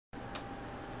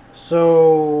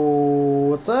So,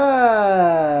 what's up?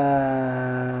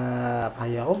 How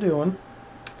y'all doing?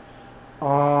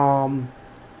 Um,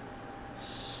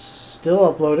 Still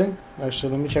uploading.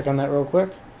 Actually, let me check on that real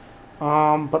quick.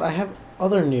 But I have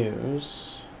other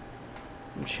news.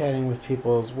 I'm chatting with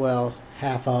people as well.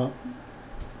 Half up.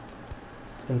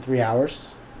 It's been 3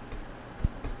 hours.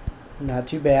 Not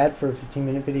too bad for a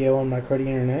 15-minute video on my cruddy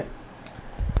internet.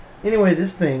 Anyway,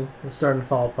 this thing was starting to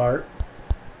fall apart.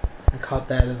 I caught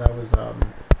that as I was, what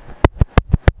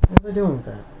was I doing with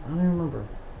that? I don't even remember.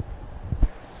 I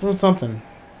was doing something.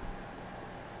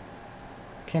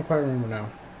 Can't quite remember now.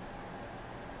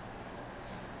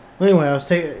 Anyway, I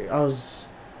was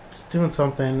doing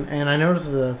something, and I noticed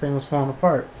the thing was falling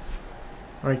apart.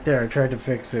 Right there. I tried to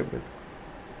fix it with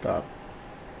the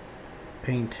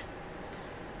paint.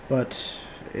 But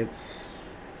it's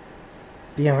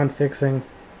beyond fixing.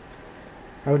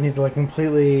 I would need to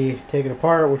completely take it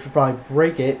apart, which would probably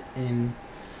break it in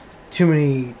too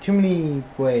many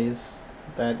ways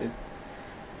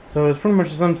so it's pretty much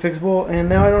just unfixable, and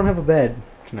now I don't have a bed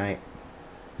tonight.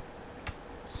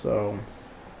 So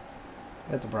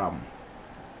that's a problem.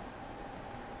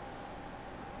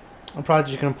 I'm probably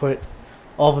just gonna put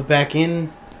all of it back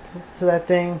in to that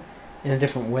thing in a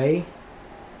different way,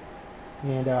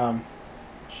 and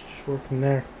just work from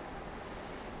there.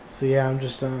 So yeah, I'm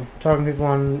just talking to people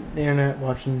on the internet,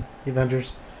 watching the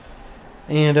Avengers,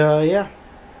 and yeah,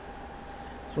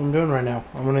 that's what I'm doing right now.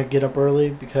 I'm gonna get up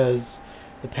early because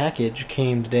the package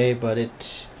came today, but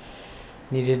it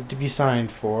needed to be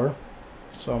signed for,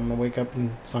 so I'm gonna wake up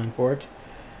and sign for it.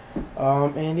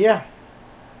 And yeah,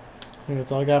 I think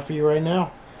that's all I got for you right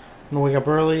now. I'm gonna wake up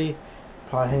early,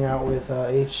 probably hang out with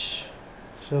H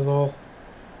Sizzle,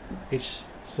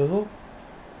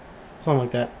 something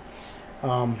like that.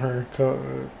 Her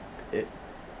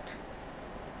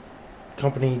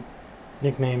company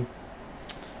nickname,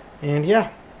 and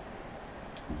yeah,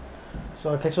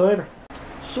 so I'll catch you later.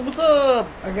 So what's up?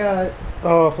 I got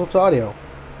Flips Audio,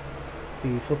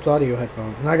 the Flips Audio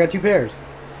headphones, and I got 2 pairs,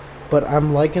 but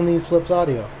I'm liking these Flips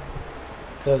Audio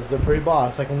because they're pretty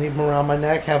boss. I can leave them around my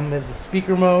neck, have them as a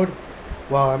speaker mode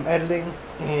while I'm editing,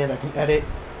 and I can edit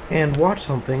and watch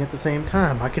something at the same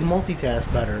time. I can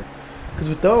multitask better. Because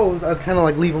with those, I'd kind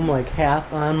of leave them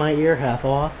half on my ear, half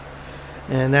off,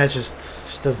 and that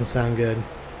just doesn't sound good.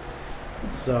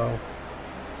 So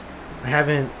I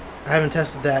haven't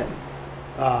tested that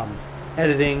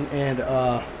editing and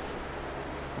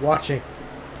watching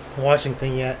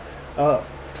thing yet. I'll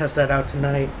test that out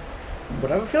tonight,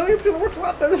 but I have a feeling it's gonna work a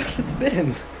lot better than it's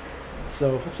been.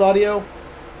 So Flips Audio,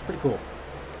 pretty cool.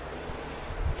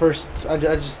 First, I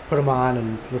just put them on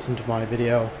and listen to my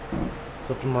video.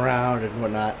 Flipped them around and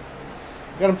whatnot.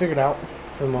 Got them figured out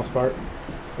for the most part.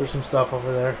 There's some stuff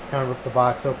over there. Kind of ripped the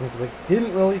box open because I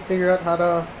didn't really figure out how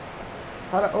to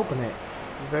open it.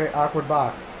 It's a very awkward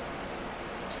box.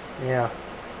 Yeah.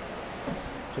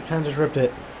 So I kind of just ripped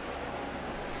it.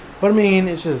 But I mean,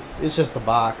 it's just the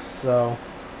box, so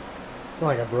it's not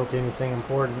like I broke anything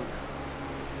important.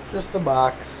 Just the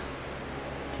box.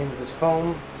 Came with this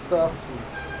foam stuff, some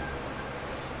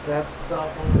that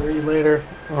stuff I'll read later.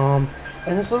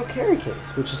 And this little carry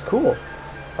case, which is cool.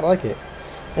 I like it.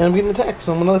 And I'm getting a text,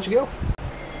 so I'm gonna let you go.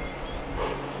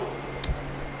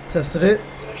 Tested it.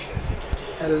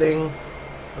 Editing.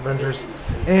 Avengers.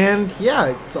 And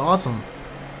yeah, it's awesome.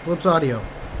 Flips Audio.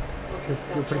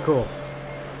 You're pretty cool.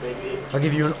 I'll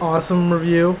give you an awesome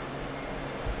review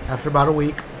after about a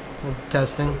week of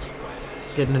testing,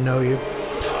 getting to know you.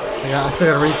 I still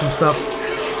gotta read some stuff.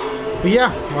 But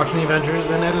yeah, watching the Avengers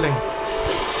and editing.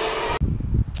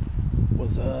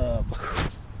 What's up?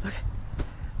 Okay.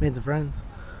 Made some friends.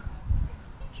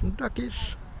 Some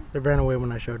duckish. They ran away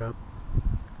when I showed up.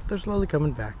 They're slowly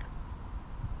coming back.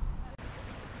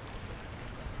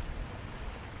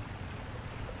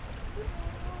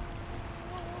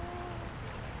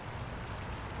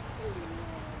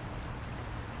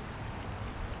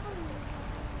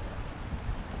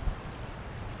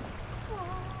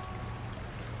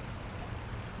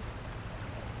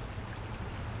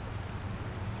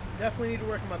 Definitely need to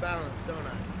work on my balance, don't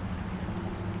I?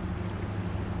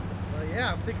 Well,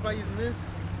 yeah, I'm thinking about using this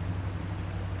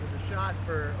as a shot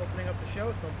for opening up the show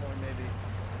at some point, maybe.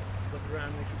 Look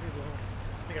around, making people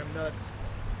think I'm nuts.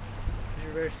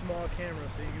 You're a very small camera,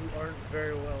 so you aren't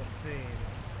very well seen.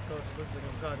 So it just looks like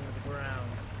I'm talking to the ground.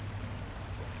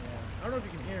 Yeah. I don't know if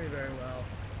you can hear me very well,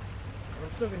 but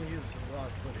I'm still going to use some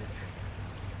log footage.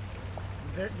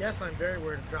 Yes, I'm very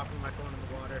worried of dropping my phone in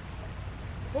the water.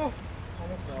 Oh!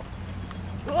 Almost fell.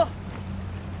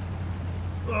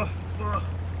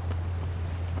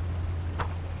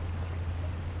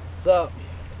 What's up?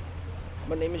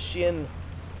 My name is Shin.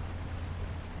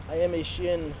 I am a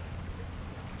Shin.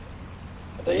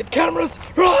 They hit cameras!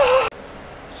 Ah!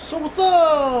 So what's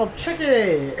up? Check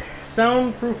it!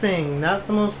 Soundproofing, not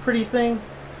the most pretty thing.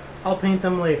 I'll paint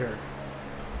them later.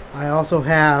 I also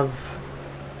have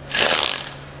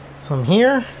some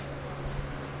here.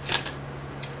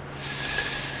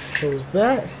 Shows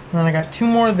that. And then I got 2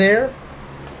 more there.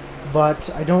 But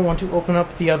I don't want to open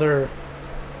up the other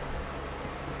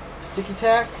sticky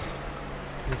tack.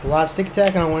 There's a lot of sticky tack.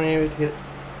 I don't want any of it to get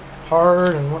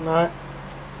hard and whatnot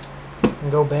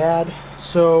and go bad.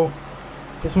 So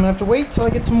I guess I'm gonna have to wait till I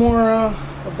get some more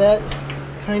of that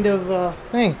kind of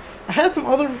thing. I had some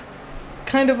other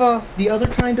kind of the other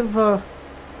kind of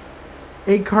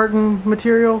egg carton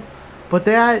material, but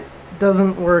that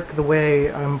doesn't work the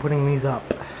way I'm putting these up.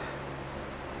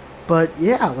 But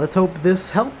yeah, let's hope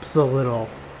this helps a little.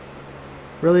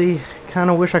 Really kind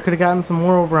of wish I could have gotten some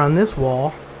more over on this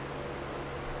wall.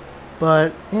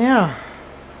 But yeah,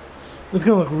 it's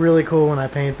gonna look really cool when I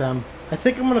paint them. I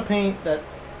think I'm gonna paint that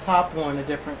top one a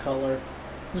different color.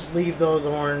 Just leave those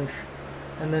orange,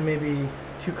 and then maybe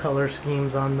 2 color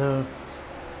schemes on those.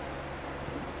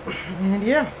 And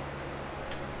yeah,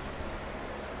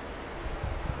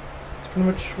 that's pretty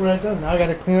much what I've done. Now I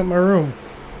gotta clean up my room,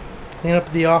 clean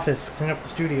up the office, clean up the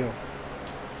studio,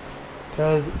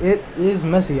 because it is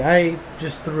messy. I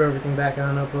just threw everything back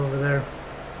on up over there.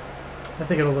 I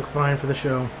think it'll look fine for the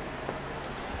show.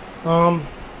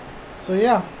 So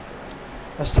yeah,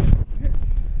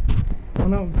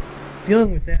 when I was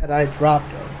dealing with that, I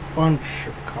dropped a bunch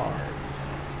of cards.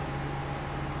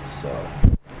 So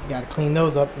gotta clean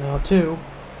those up now too.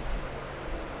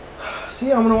 So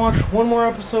yeah, I'm gonna watch one more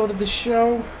episode of the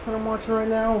show that I'm watching right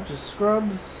now, which is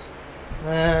Scrubs.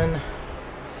 And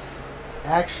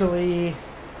actually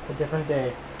a different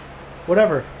day.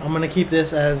 Whatever. I'm gonna keep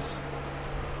this as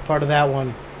part of that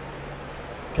one,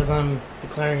 because I'm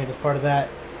declaring it as part of that.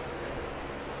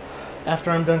 After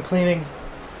I'm done cleaning,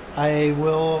 I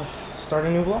will start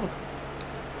a new vlog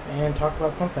and talk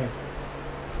about something.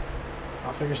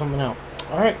 I'll figure something out.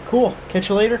 Alright, cool. Catch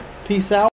you later. Peace out.